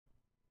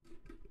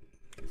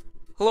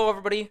Hello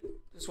everybody,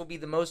 this will be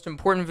the most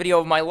important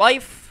video of my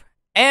life,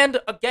 and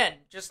again,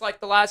 just like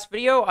the last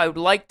video, I would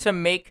like to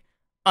make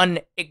an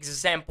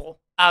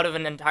example out of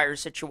an entire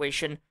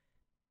situation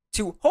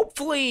to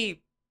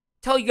hopefully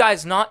tell you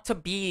guys not to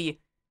be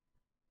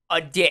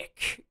a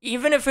dick,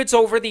 even if it's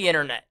over the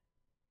internet.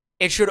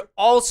 It should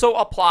also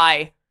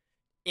apply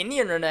in the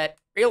internet,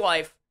 real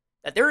life,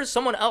 that there is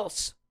someone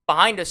else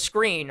behind a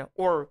screen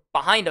or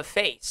behind a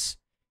face.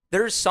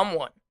 There's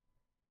someone,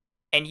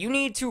 and you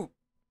need to,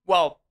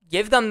 well,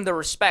 give them the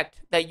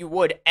respect that you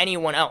would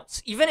anyone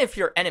else, even if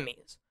you're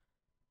enemies.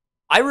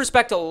 I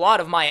respect a lot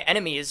of my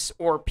enemies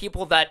or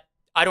people that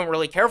I don't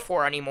really care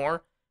for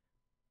anymore.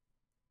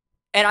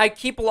 And I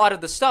keep a lot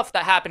of the stuff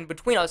that happened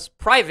between us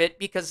private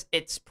because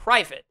it's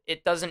private.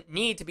 It doesn't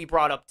need to be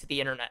brought up to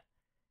the internet.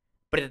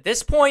 But at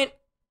this point,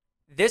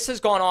 this has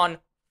gone on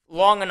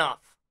long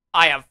enough.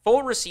 I have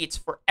full receipts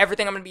for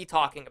everything I'm going to be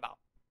talking about.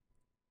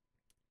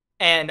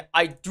 And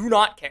I do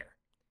not care.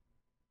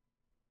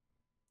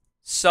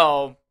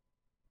 So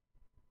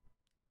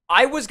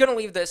I was going to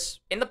leave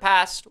this in the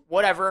past,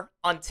 whatever,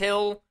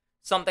 until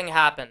something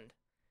happened.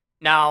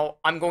 Now,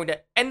 I'm going to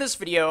end this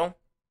video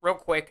real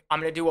quick. I'm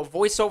going to do a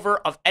voiceover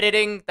of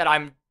editing that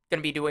I'm going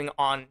to be doing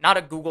on, not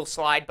a Google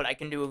slide, but I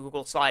can do a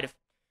Google slide if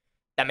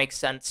that makes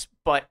sense.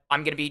 But I'm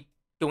going to be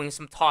doing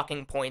some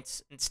talking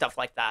points and stuff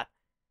like that.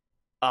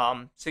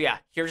 So yeah,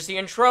 here's the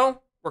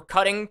intro. We're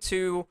cutting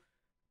to,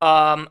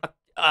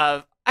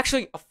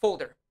 actually a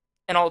folder,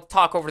 and I'll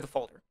talk over the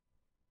folder.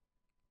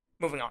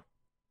 Moving on.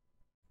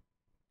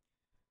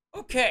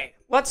 Okay,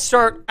 let's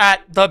start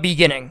at the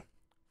beginning.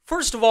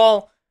 First of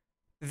all,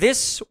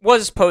 this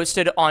was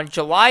posted on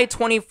July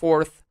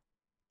 24th,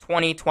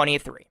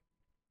 2023.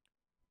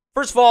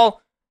 First of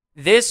all,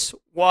 this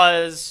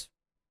was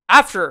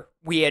after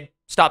we had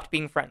stopped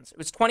being friends. It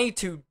was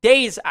 22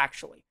 days,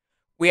 actually.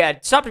 We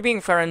had stopped being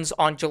friends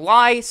on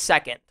July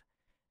 2nd.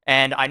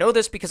 And I know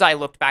this because I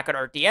looked back at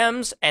our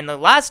DMs, and the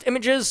last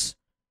images,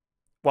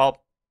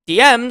 well,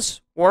 DMs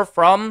were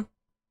from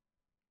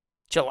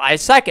July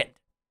 2nd.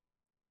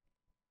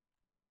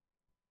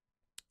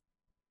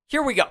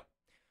 Here we go.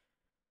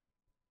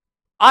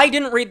 I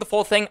didn't read the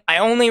full thing. I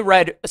only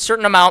read a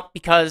certain amount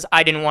because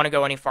I didn't want to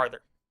go any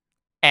farther.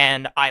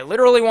 And I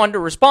literally wanted to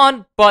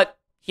respond, but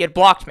he had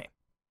blocked me.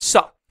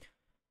 So,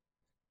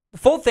 the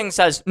full thing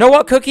says, "Know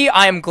what, Cookie?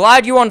 I am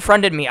glad you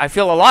unfriended me. I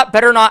feel a lot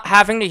better not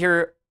having to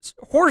hear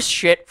horse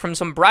shit from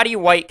some bratty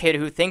white kid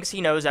who thinks he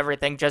knows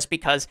everything just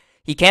because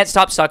he can't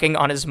stop sucking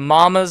on his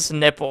mama's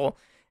nipple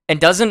and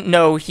doesn't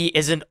know he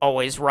isn't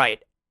always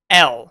right.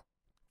 L."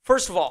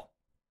 First of all,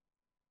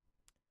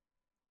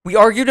 we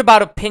argued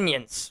about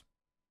opinions,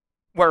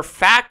 where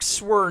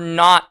facts were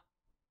not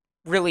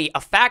really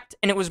a fact,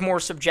 and it was more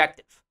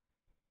subjective.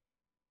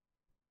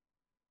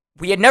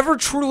 We had never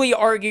truly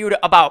argued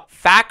about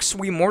facts,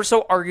 we more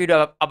so argued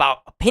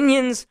about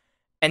opinions,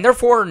 and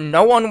therefore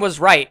no one was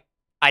right.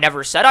 I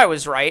never said I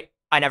was right,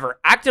 I never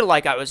acted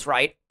like I was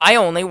right, I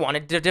only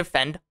wanted to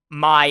defend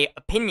my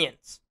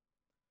opinions.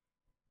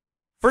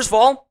 First of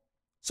all,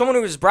 someone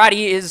who is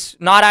bratty is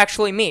not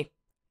actually me.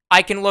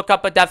 I can look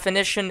up a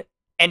definition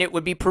and it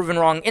would be proven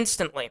wrong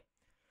instantly.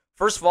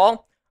 First of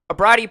all, a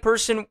bratty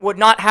person would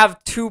not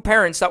have two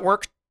parents that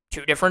work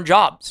two different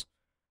jobs.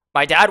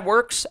 My dad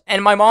works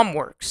and my mom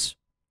works.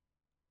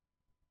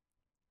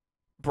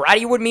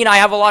 Bratty would mean I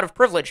have a lot of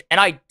privilege, and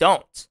I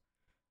don't.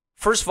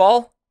 First of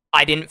all,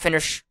 I didn't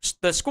finish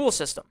the school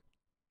system.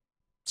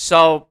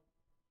 So,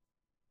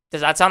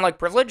 does that sound like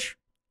privilege?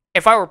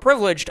 If I were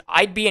privileged,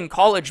 I'd be in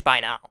college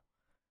by now.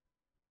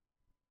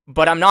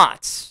 But I'm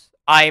not.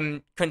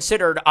 I'm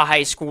considered a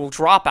high school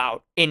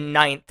dropout in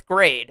 9th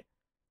grade.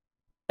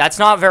 That's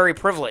not very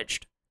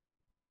privileged.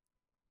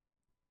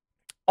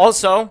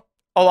 Also,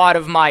 a lot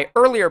of my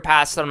earlier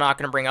past that I'm not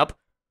going to bring up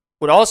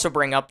would also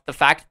bring up the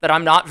fact that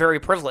I'm not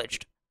very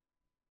privileged.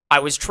 I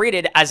was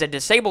treated as a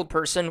disabled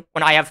person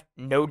when I have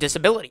no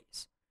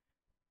disabilities.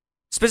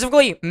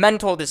 Specifically,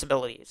 mental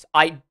disabilities.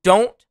 I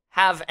don't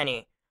have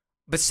any,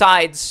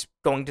 besides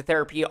going to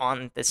therapy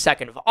on the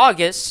 2nd of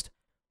August,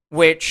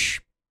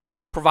 which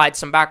provides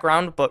some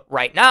background, but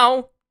right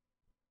now,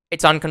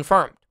 it's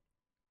unconfirmed.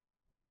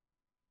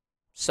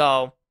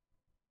 So,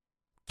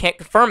 can't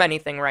confirm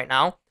anything right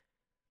now.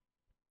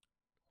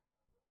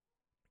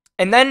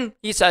 And then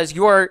he says,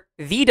 "You are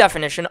the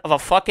definition of a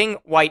fucking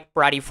white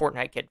bratty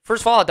Fortnite kid."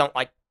 First of all, I don't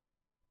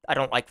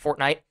like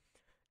Fortnite.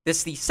 This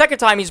is the second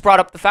time he's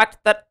brought up the fact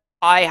that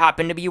I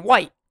happen to be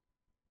white.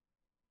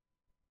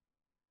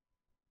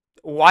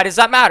 Why does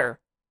that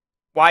matter?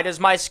 Why does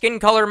my skin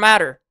color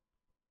matter?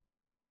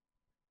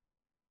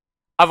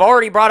 I've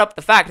already brought up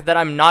the fact that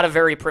I'm not a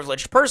very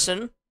privileged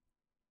person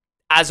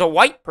as a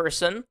white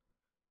person,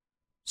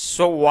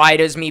 so why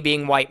does me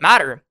being white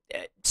matter?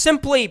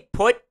 Simply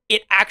put,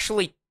 it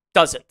actually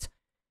doesn't.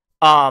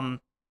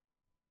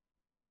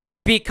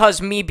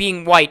 Because me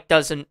being white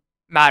doesn't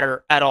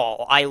matter at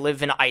all. I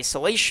live in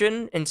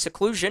isolation and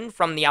seclusion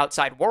from the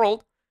outside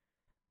world.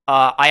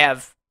 I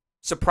have,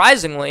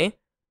 surprisingly,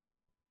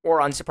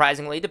 or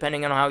unsurprisingly,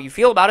 depending on how you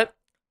feel about it,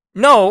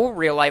 no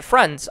real-life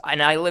friends,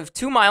 and I live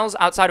 2 miles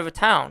outside of a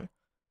town.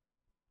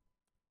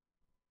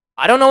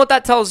 I don't know what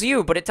that tells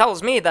you, but it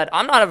tells me that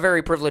I'm not a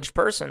very privileged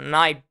person, and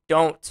I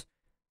don't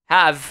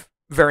have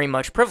very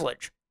much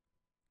privilege.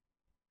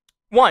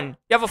 1,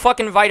 you have a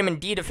fucking vitamin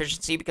D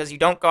deficiency because you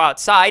don't go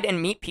outside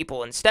and meet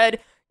people. Instead,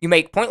 you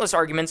make pointless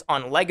arguments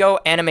on Lego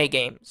anime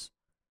games.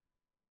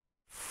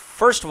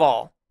 First of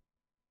all,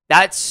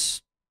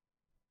 that's...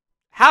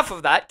 half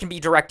of that can be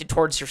directed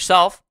towards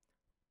yourself.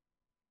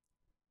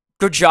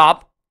 Good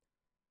job.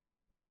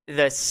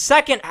 The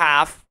second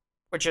half,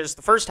 which is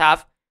the first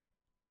half,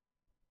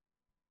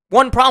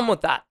 one problem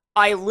with that.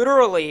 I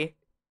literally,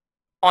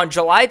 on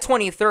July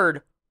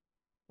 23rd,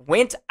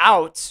 went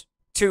out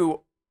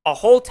to a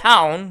whole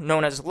town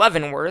known as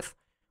Leavenworth,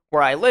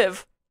 where I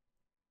live,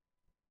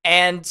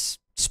 and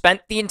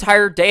spent the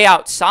entire day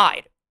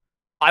outside.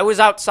 I was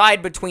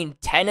outside between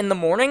 10 in the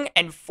morning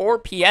and 4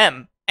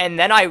 p.m., and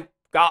then I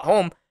got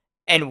home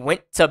and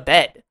went to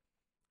bed.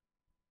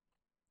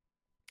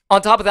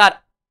 On top of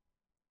that,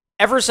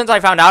 ever since I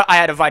found out I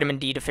had a vitamin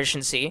D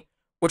deficiency,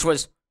 which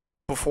was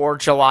before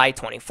July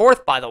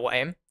 24th, by the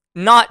way,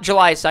 not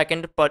July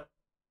 2nd, but,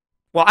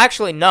 well,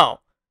 actually, no.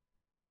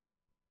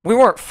 We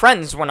weren't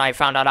friends when I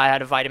found out I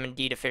had a vitamin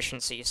D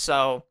deficiency,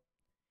 so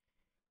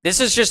this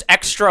is just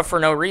extra for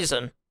no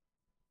reason.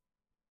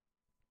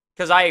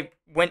 Because I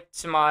went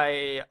to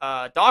my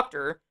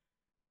doctor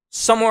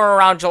somewhere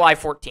around July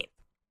 14th.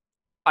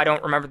 I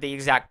don't remember the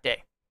exact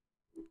day.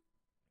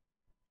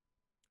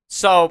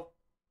 So,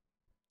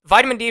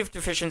 vitamin D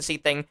deficiency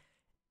thing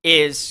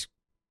is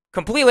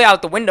completely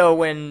out the window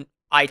when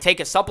I take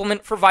a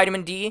supplement for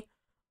vitamin D.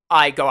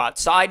 I go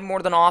outside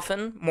more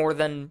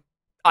than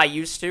I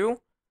used to.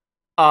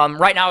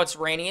 Right now it's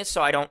rainy,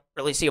 so I don't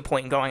really see a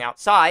point in going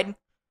outside.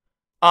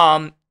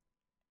 And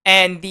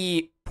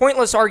the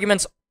pointless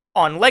arguments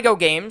on Lego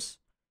games,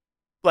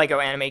 Lego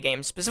anime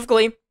games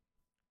specifically,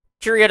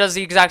 Kiria does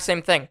the exact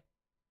same thing.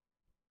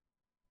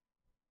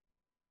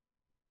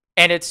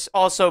 And it's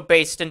also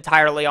based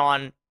entirely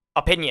on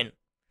opinion.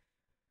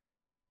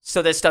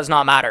 So this does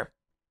not matter.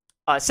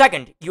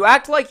 Second, you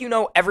act like you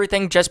know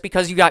everything just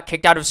because you got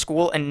kicked out of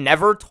school and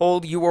never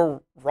told you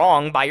were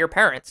wrong by your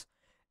parents.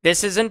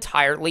 This is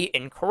entirely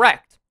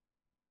incorrect.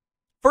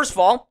 First of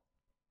all,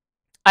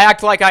 I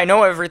act like I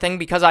know everything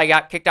because I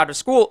got kicked out of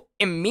school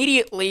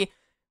immediately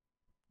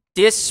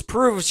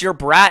disproves your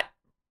brat,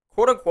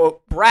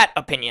 quote-unquote, brat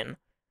opinion.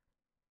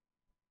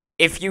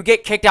 If you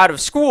get kicked out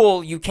of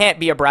school, you can't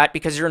be a brat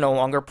because you're no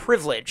longer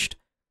privileged.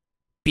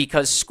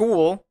 Because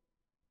school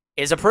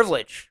is a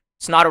privilege.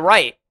 It's not a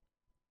right.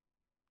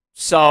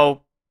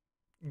 So,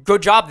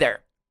 good job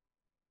there.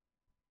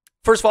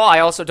 First of all, I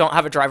also don't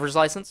have a driver's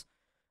license.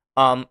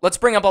 Let's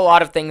bring up a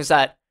lot of things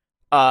that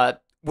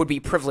would be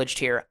privileged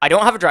here. I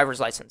don't have a driver's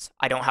license.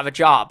 I don't have a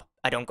job.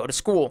 I don't go to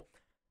school.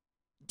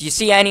 Do you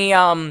see any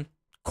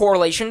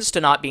correlations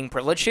to not being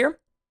privileged here?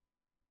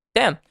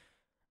 Damn.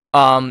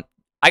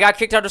 I got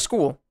kicked out of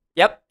school.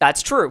 Yep,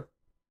 that's true.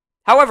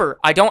 However,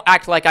 I don't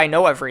act like I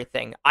know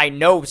everything. I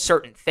know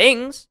certain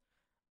things.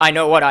 I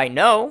know what I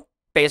know,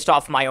 based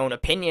off my own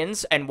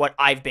opinions, and what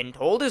I've been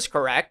told is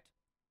correct.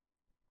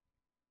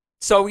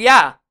 So,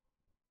 yeah.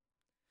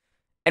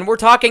 And we're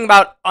talking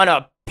about an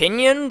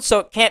opinion, so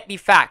it can't be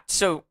fact,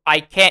 so I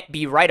can't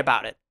be right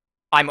about it.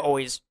 I'm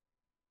always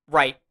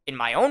right in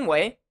my own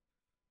way,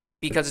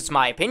 because it's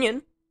my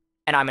opinion,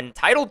 and I'm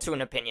entitled to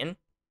an opinion.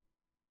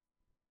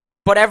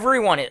 But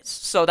everyone is,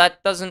 so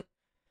that doesn't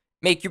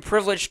make you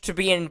privileged to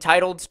be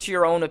entitled to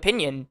your own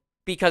opinion,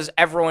 because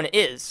everyone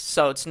is,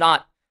 so it's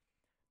not,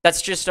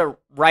 that's just a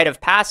rite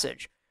of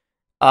passage.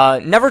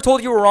 Never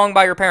told you were wrong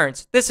by your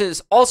parents. This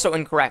is also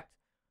incorrect.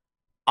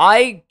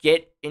 I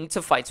get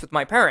into fights with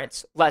my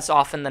parents, less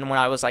often than when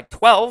I was like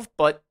 12,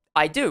 but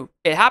I do.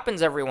 It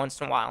happens every once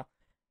in a while.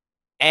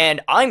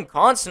 And I'm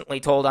constantly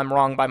told I'm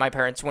wrong by my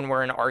parents when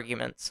we're in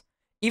arguments.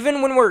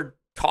 Even when we're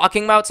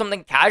talking about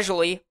something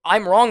casually,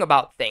 I'm wrong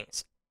about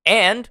things.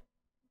 And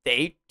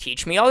they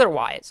teach me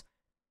otherwise.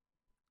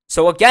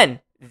 So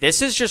again,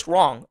 this is just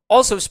wrong.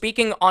 Also,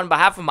 speaking on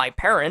behalf of my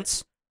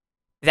parents,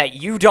 that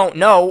you don't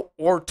know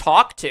or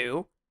talk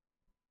to,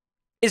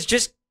 is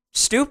just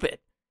stupid.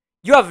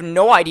 You have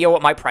no idea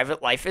what my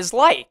private life is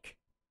like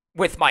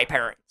with my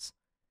parents.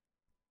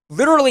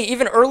 Literally,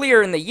 even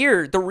earlier in the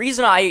year, the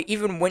reason I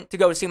even went to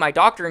go see my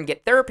doctor and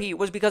get therapy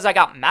was because I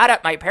got mad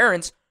at my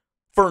parents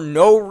for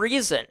no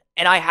reason.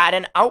 And I had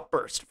an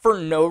outburst for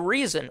no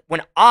reason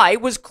when I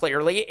was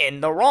clearly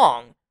in the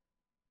wrong.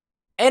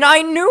 And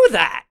I knew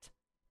that.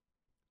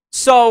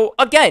 So,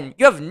 again,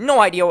 you have no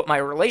idea what my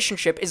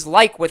relationship is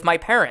like with my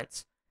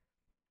parents.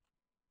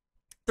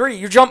 3,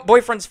 you jump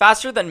boyfriends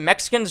faster than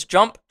Mexicans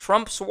jump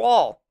Trump's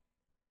wall.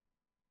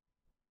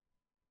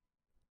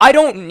 I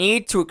don't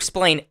need to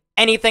explain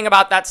anything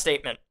about that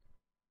statement.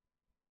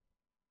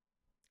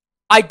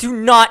 I do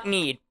not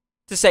need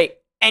to say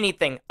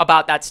anything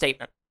about that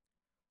statement.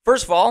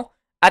 First of all,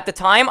 at the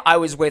time, I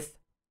was with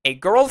a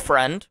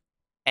girlfriend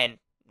and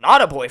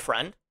not a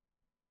boyfriend.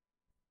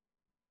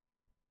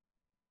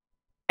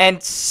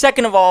 And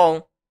second of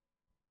all,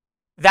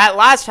 that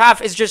last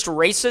half is just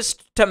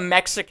racist to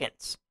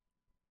Mexicans.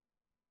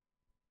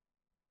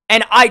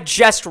 And I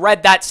just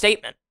read that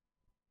statement.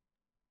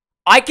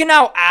 I can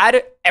now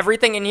add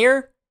everything in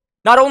here.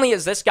 Not only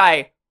is this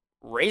guy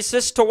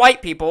racist to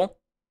white people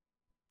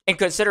and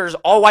considers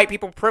all white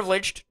people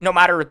privileged no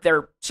matter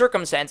their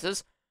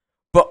circumstances,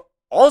 but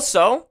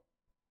also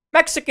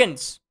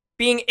Mexicans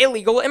being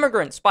illegal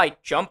immigrants by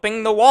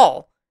jumping the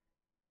wall.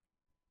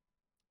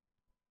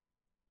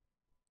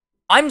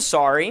 I'm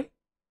sorry.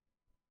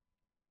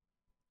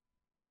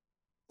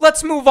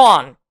 Let's move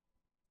on.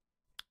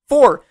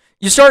 4.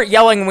 You start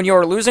yelling when you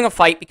are losing a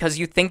fight because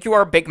you think you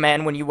are a big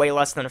man when you weigh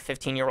less than a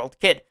 15-year-old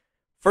kid.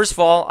 First of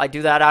all, I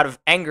do that out of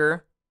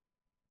anger,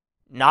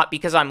 not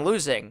because I'm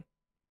losing.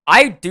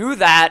 I do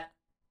that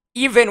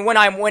even when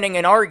I'm winning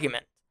an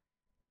argument.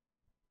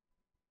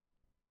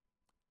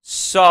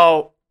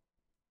 So,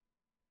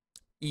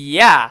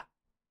 yeah,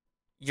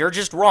 you're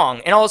just wrong.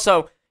 And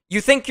also,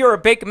 you think you're a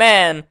big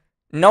man.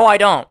 No, I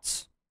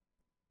don't.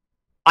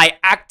 I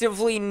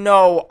actively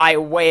know I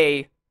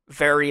weigh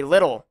very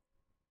little.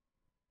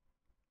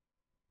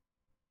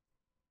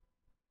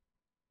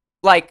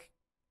 Like,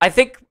 I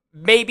think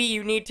maybe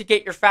you need to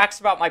get your facts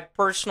about my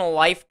personal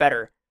life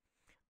better.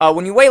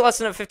 When you weigh less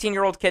than a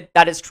 15-year-old kid,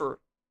 that is true.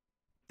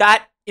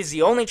 That is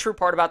the only true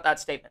part about that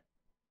statement.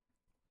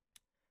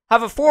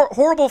 Have a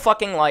horrible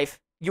fucking life,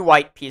 you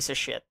white piece of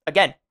shit.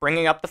 Again,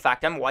 bringing up the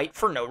fact I'm white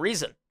for no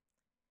reason.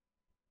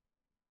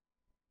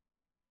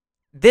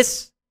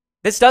 This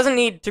doesn't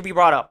need to be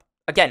brought up.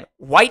 Again,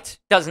 white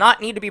does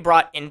not need to be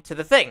brought into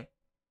the thing.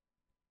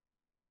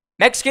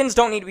 Mexicans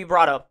don't need to be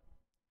brought up.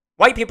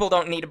 White people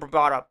don't need to be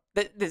brought up.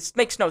 This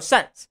makes no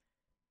sense.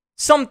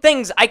 Some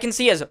things I can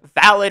see as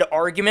valid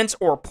arguments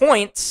or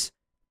points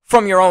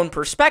from your own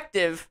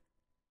perspective,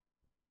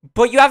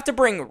 but you have to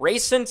bring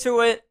race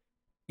into it.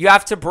 You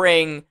have to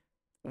bring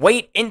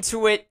weight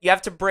into it. You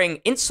have to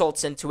bring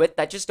insults into it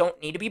that just don't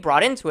need to be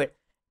brought into it.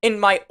 And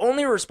my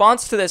only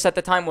response to this at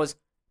the time was,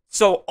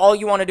 so all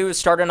you want to do is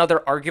start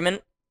another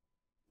argument?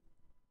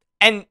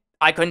 And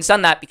I couldn't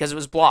send that because it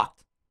was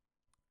blocked.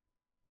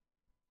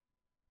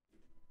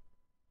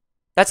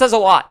 That says a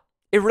lot.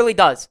 It really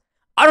does.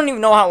 I don't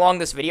even know how long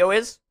this video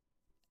is.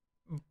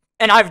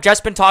 And I've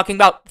just been talking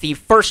about the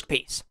first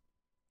piece.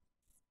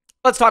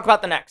 Let's talk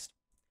about the next.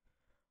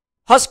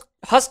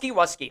 Husky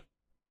Wusky.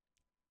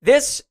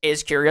 This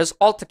is Kiria's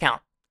alt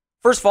account.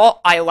 First of all,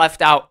 I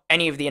left out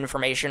any of the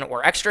information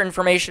or extra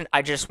information.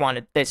 I just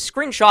wanted this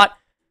screenshot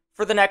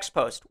for the next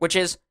post, which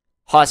is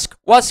Husk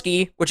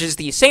Wusky, which is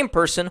the same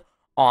person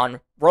on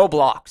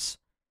Roblox.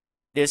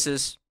 This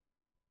is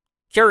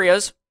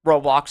Kiria's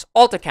Roblox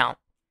alt account.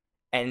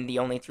 And the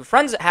only 2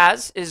 friends it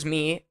has is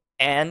me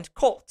and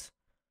Colt.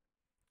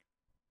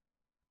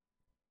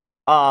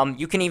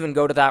 You can even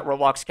go to that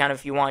Roblox account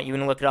if you want. You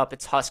can look it up.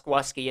 It's Husk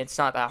Wusky. It's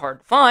not that hard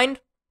to find.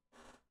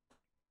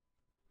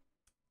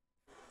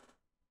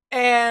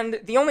 And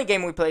the only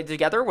game we played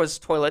together was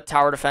Toilet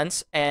Tower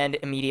Defense, and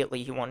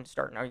immediately he wanted to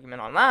start an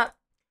argument on that.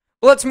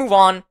 But let's move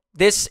on.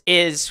 This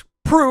is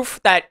proof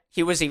that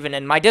he was even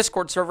in my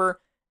Discord server,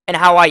 and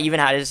how I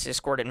even had his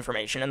Discord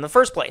information in the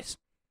first place.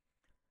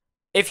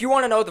 If you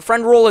want to know, the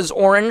friend role is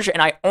orange,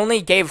 and I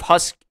only gave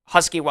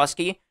Husky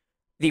Wusky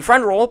the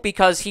friend role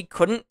because he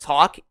couldn't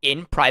talk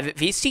in private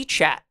VC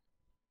chat.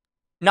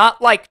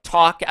 Not like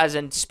talk as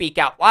in speak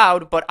out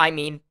loud, but I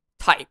mean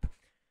type.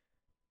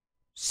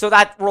 So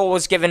that role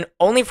was given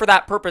only for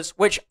that purpose,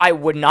 which I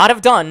would not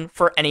have done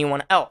for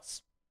anyone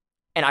else.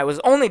 And I was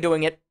only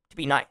doing it to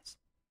be nice.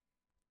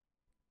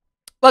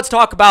 Let's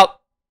talk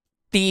about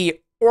the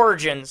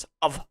origins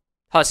of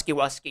Husky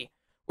Wusky,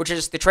 which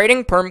is the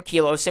Trading Perm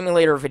Kilo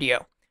Simulator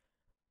video.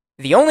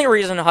 The only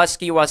reason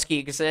Husky Wusky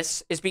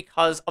exists is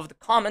because of the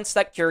comments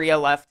that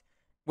Kiria left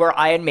where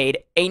I had made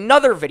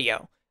another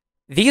video.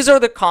 These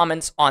are the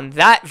comments on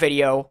that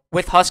video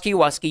with Husky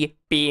Wusky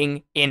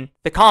being in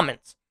the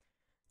comments.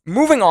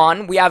 Moving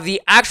on, we have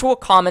the actual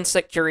comments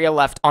that Kiria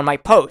left on my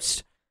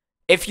post.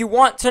 If you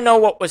want to know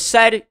what was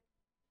said,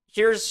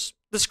 here's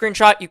the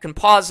screenshot. You can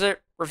pause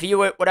it,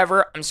 review it,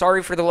 whatever. I'm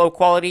sorry for the low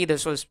quality.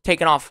 This was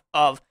taken off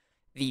of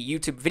the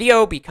YouTube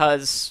video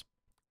because,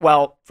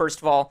 well, first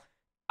of all,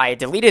 I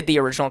deleted the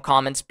original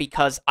comments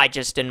because I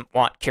just didn't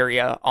want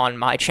Kiria on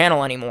my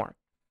channel anymore.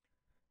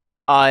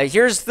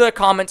 Here's the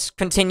comments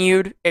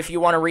continued. If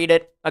you want to read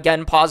it,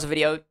 again, pause the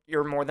video.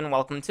 You're more than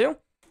welcome to.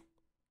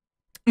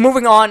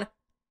 Moving on,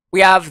 we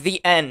have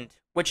the end,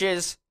 which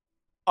is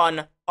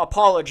an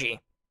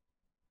apology.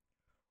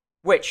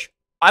 Which,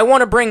 I want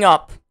to bring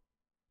up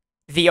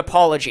the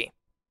apology.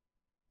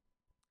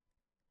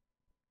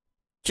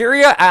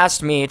 Kiria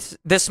asked me,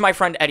 this is my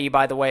friend Eddie,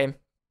 by the way.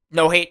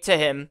 No hate to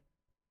him.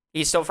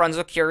 He's still friends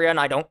with Kiria, and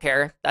I don't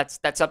care.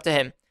 That's up to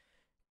him.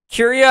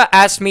 Kiria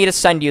asked me to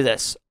send you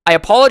this. I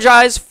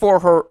apologize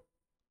for her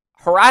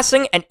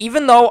harassing, and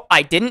even though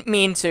I didn't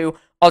mean to,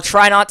 I'll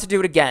try not to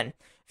do it again.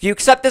 If you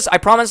accept this, I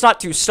promise not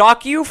to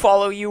stalk you,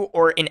 follow you,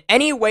 or in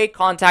any way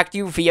contact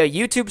you via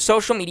YouTube,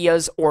 social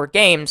medias, or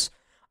games.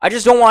 I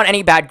just don't want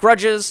any bad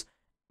grudges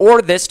or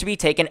this to be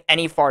taken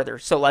any farther.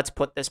 So let's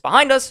put this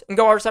behind us and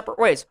go our separate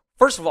ways.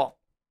 First of all,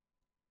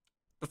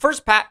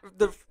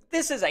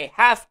 this is a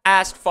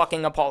half-assed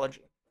fucking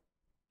apology.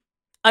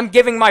 I'm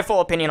giving my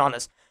full opinion on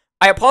this.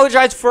 I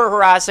apologize for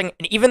harassing,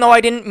 and even though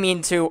I didn't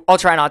mean to, I'll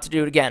try not to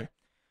do it again.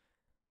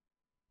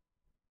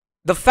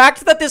 The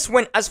fact that this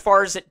went as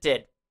far as it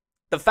did,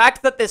 the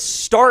fact that this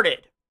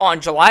started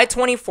on July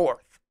 24th,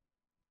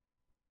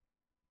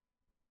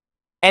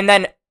 and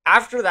then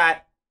after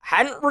that,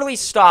 hadn't really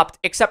stopped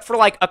except for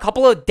like a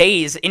couple of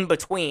days in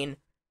between.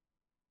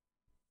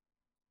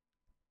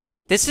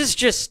 This is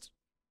just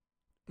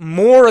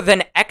more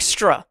than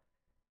extra.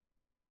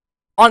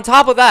 On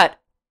top of that,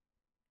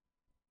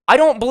 I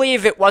don't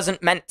believe it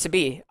wasn't meant to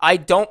be. I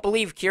don't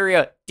believe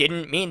Kiria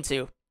didn't mean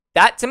to.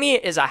 That to me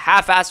is a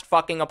half-assed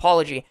fucking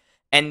apology.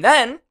 And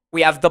then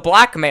we have the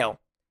blackmail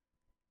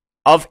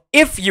of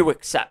if you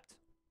accept.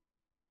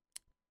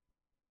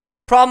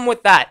 Problem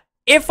with that,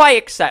 if I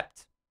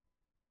accept,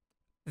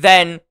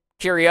 then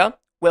Kiria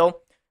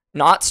will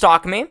not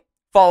stalk me,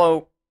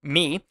 follow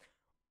me,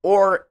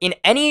 or in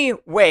any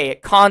way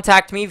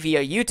contact me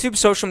via YouTube,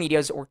 social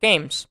medias, or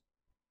games.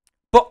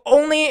 But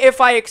only if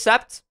I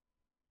accept.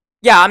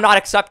 Yeah, I'm not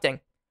accepting.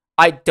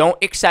 I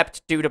don't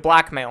accept due to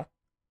blackmail.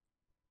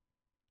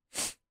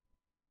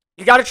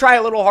 You gotta try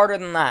a little harder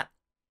than that.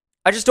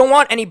 I just don't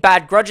want any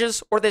bad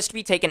grudges or this to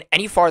be taken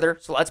any farther,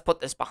 so let's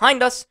put this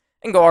behind us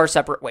and go our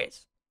separate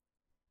ways.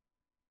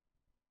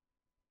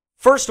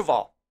 First of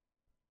all,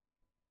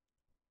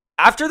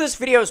 after this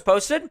video is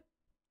posted,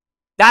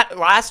 that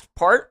last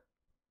part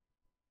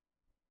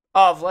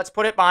of let's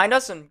put it behind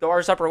us and go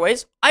our separate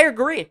ways, I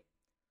agree.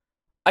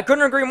 I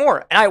couldn't agree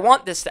more, and I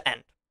want this to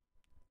end.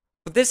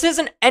 But this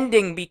isn't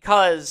ending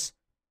because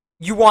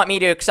you want me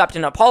to accept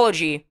an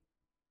apology.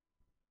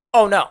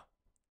 Oh no.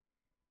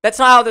 That's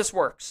not how this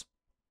works.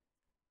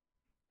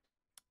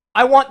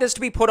 I want this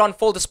to be put on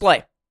full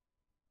display.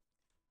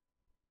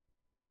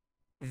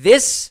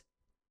 This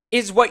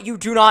is what you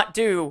do not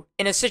do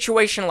in a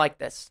situation like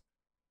this.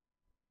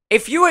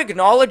 If you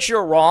acknowledge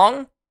you're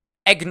wrong,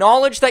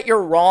 acknowledge that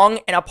you're wrong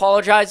and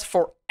apologize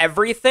for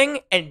everything,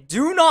 and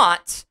do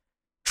not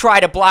try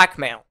to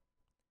blackmail.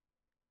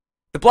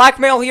 The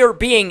blackmail here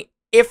being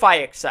if I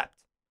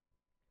accept.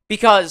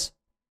 Because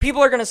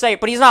people are going to say,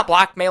 but he's not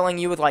blackmailing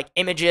you with like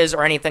images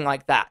or anything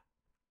like that.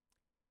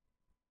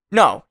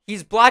 No,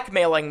 he's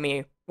blackmailing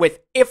me with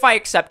if I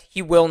accept,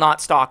 he will not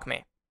stalk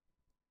me.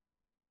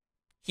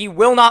 He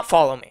will not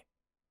follow me.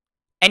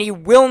 And he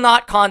will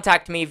not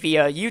contact me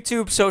via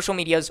YouTube, social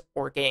medias,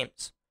 or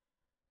games.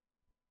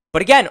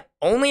 But again,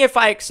 only if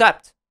I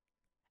accept.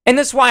 And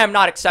this is why I'm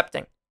not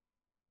accepting.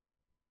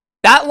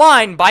 That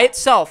line by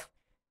itself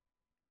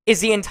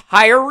is the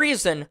entire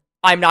reason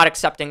I'm not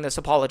accepting this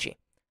apology.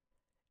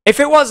 If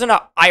it wasn't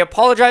I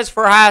apologize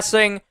for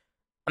harassing,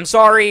 I'm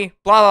sorry,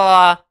 blah,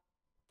 blah, blah,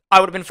 I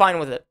would have been fine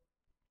with it.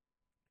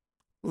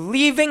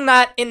 Leaving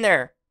that in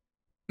there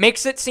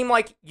makes it seem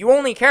like you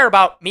only care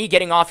about me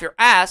getting off your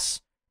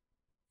ass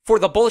for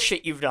the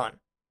bullshit you've done.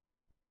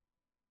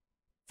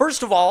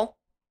 First of all,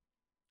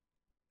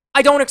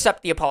 I don't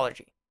accept the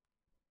apology.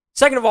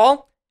 Second of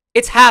all,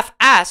 it's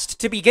half-assed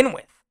to begin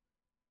with.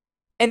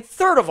 And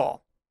third of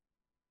all,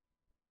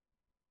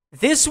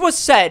 this was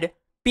said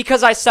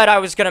because I said I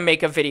was going to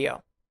make a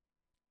video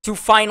to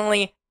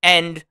finally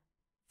end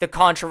the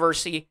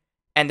controversy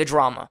and the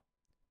drama.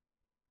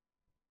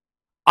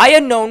 I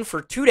had known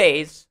for 2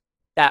 days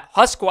that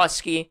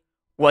Huskwusky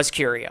was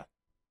Kiria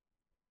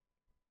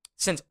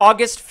since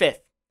August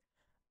 5th,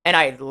 and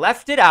I had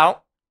left it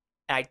out,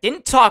 and I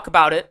didn't talk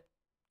about it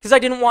because I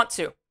didn't want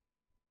to.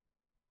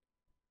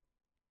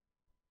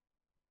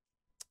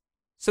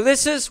 So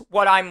this is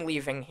what I'm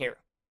leaving here.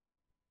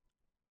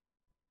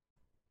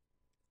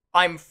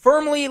 I'm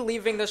firmly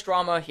leaving this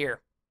drama here.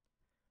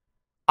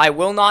 I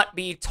will not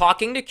be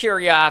talking to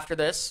Kiria after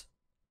this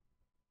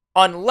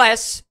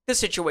unless the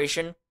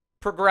situation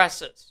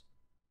progresses.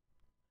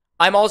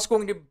 I'm also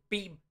going to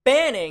be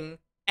banning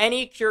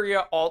any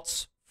Kiria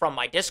alts from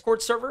my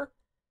Discord server,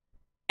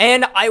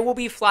 and I will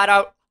be flat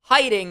out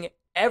hiding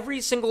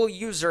every single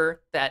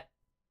user that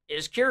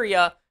is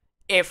Kiria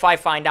if I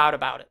find out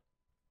about it.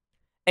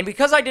 And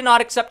because I did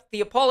not accept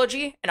the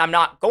apology, and I'm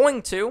not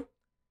going to,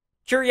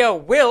 Kiria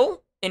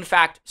will in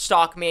fact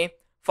stalk me,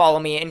 follow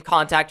me, and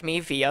contact me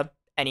via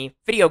any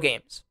video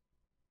games.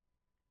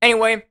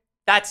 Anyway,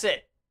 that's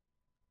it.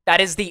 That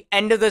is the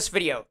end of this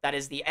video. That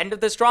is the end of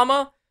this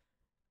drama.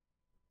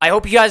 I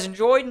hope you guys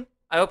enjoyed.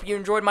 I hope you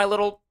enjoyed my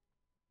little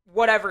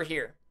whatever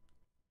here.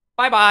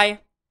 Bye-bye.